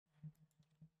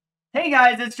Hey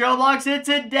guys, it's Roblox, and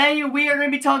today we are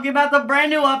going to be talking about the brand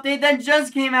new update that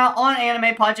just came out on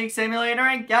Anime Punching Simulator.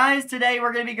 And guys, today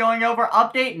we're going to be going over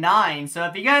Update 9. So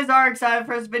if you guys are excited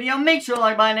for this video, make sure to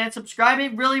like button and subscribe.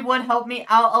 It really would help me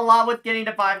out a lot with getting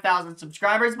to 5,000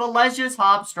 subscribers. But let's just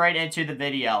hop straight into the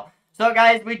video. So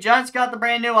guys, we just got the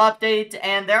brand new update,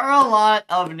 and there are a lot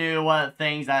of new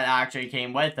things that actually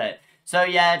came with it. So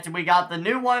yeah, we got the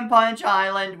new One Punch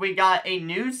Island, we got a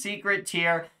new secret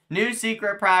tier, new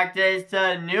secret practice,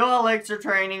 new elixir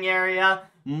training area,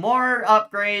 more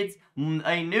upgrades,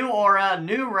 a new aura,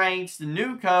 new ranks,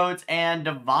 new codes, and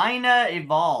Divine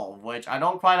Evolve, which I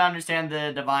don't quite understand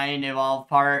the Divine Evolve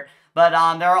part. But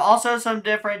there are also some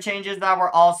different changes that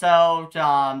were also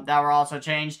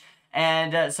changed.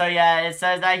 And so yeah, it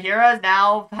says that heroes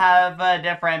now have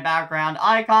different background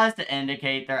icons to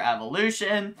indicate their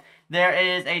evolution. There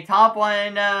is a top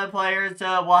 1 players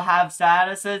will have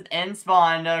statuses in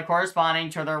spawn corresponding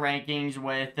to their rankings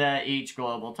with each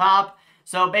global top.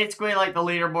 So basically like the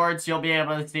leaderboards, you'll be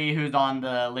able to see who's on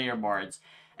the leaderboards.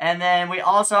 And then we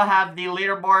also have the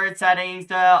leaderboard settings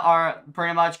are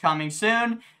pretty much coming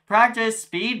soon. Practice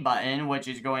speed button, which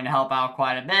is going to help out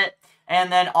quite a bit.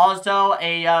 And then also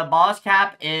a boss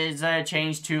cap is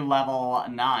changed to level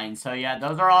 9. So yeah,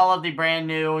 those are all of the brand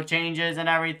new changes and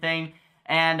everything.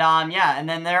 And yeah, and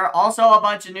then there are also a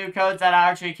bunch of new codes that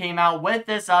actually came out with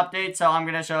this update. So I'm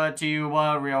going to show it to you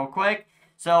real quick.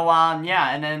 So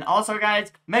yeah, and then also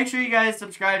guys, make sure you guys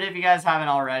subscribe if you guys haven't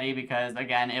already, because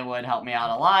again, it would help me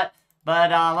out a lot.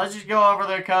 But let's just go over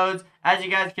the codes. As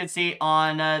you guys can see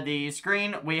on the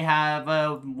screen, we have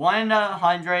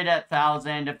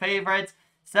 100,000 favorites,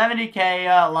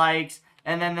 70k likes,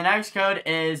 and then the next code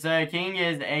is King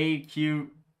is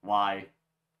AQY.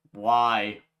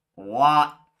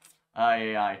 What?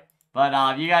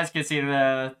 But you guys can see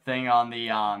the thing on the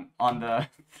on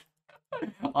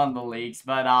the leaks.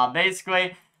 But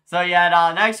basically, so yeah,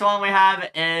 the next one we have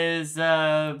is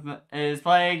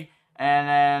Plague. And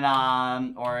then,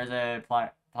 or is it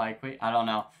Plague? I don't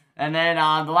know. And then,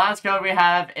 the last code we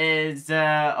have is,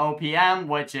 OPM,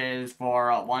 which is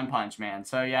for One Punch Man.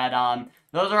 So, yeah,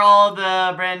 those are all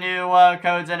the brand new,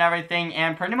 codes and everything,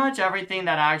 and pretty much everything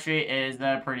that actually is,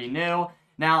 pretty new.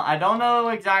 Now, I don't know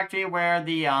exactly where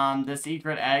the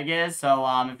secret egg is, so,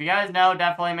 if you guys know,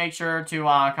 definitely make sure to,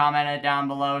 comment it down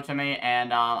below to me,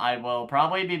 and, I will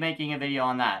probably be making a video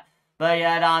on that. But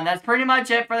yeah, that's pretty much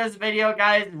it for this video,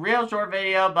 guys. Real short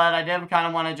video, but I did kind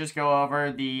of want to just go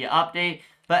over the update.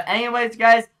 But anyways,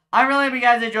 guys, I really hope you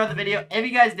guys enjoyed the video. If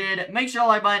you guys did, make sure to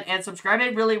like button and subscribe.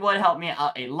 It really would help me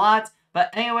out a lot. But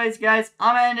anyways, guys,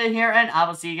 I'm going to end it here, and I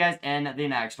will see you guys in the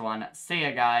next one. See ya,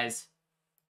 guys.